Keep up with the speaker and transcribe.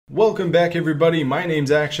Welcome back everybody, my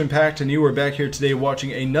name's ActionPacked and you are back here today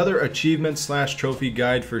watching another achievement slash trophy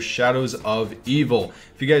guide for Shadows of Evil.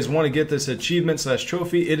 If you guys want to get this achievement slash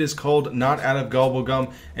trophy, it is called Not Out of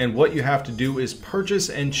Gobblegum, and what you have to do is purchase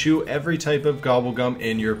and chew every type of Gobblegum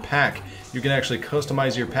in your pack. You can actually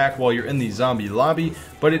customize your pack while you're in the zombie lobby,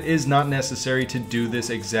 but it is not necessary to do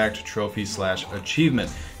this exact trophy slash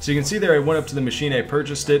achievement. So you can see there I went up to the machine, I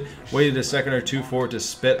purchased it, waited a second or two for it to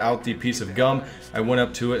spit out the piece of gum. I went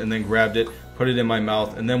up to it and then grabbed it, put it in my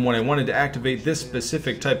mouth, and then when I wanted to activate this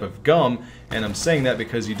specific type of gum, and I'm saying that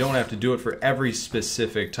because you don't have to do it for every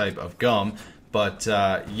specific type of gum, but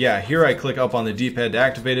yeah, here I click up on the D-pad to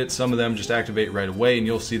activate it. Some of them just activate right away, and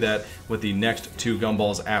you'll see that with the next two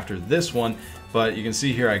gumballs after this one. But you can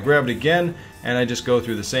see here I grab it again, and I just go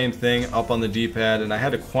through the same thing up on the D-pad, and I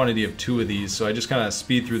had a quantity of 2 of these, so I just kind of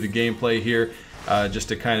speed through the gameplay here just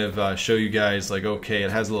to kind of show you guys, like, okay,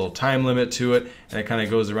 it has a little time limit to it, and it kind of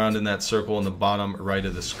goes around in that circle in the bottom right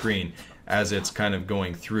of the screen as it's kind of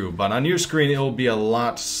going through. But on your screen it will be a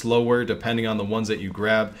lot slower depending on the ones that you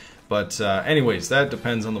grab. But anyways, that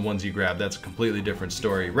depends on the ones you grab. That's a completely different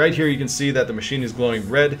story. Right here you can see that the machine is glowing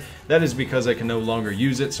red. That is because I can no longer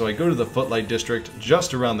use it. So I go to the Footlight District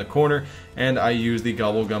just around the corner and I use the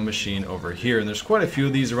Gobblegum machine over here. And there's quite a few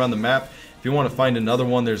of these around the map. If you want to find another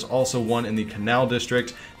one, there's also one in the Canal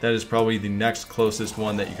District. That is probably the next closest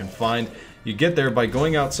one that you can find. You get there by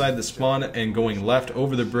going outside the spawn and going left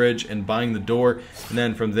over the bridge and buying the door, and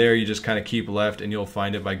then from there you just kind of keep left and you'll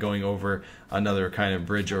find it by going over another kind of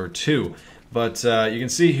bridge or two. But you can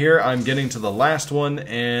see here I'm getting to the last one,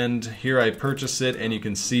 and here I purchase it, and you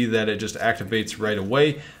can see that it just activates right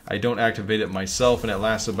away. I don't activate it myself, and it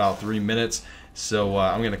lasts about 3 minutes. So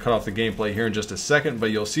I'm going to cut off the gameplay here in just a second, but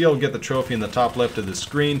you'll see I'll get the trophy in the top left of the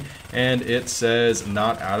screen, and it says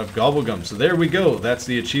Not Out of Gobblegum. So there we go. That's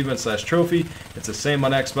the achievement slash trophy. It's the same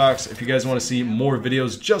on Xbox. If you guys want to see more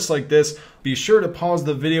videos just like this, be sure to pause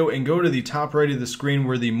the video and go to the top right of the screen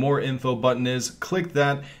where the More Info button is. Click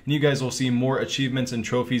that, and you guys will see more achievements and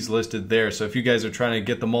trophies listed there. So if you guys are trying to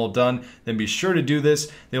get them all done, then be sure to do this.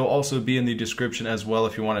 They will also be in the description as well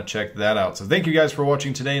if you want to check that out. So thank you guys for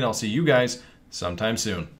watching today, and I'll see you guys sometime soon.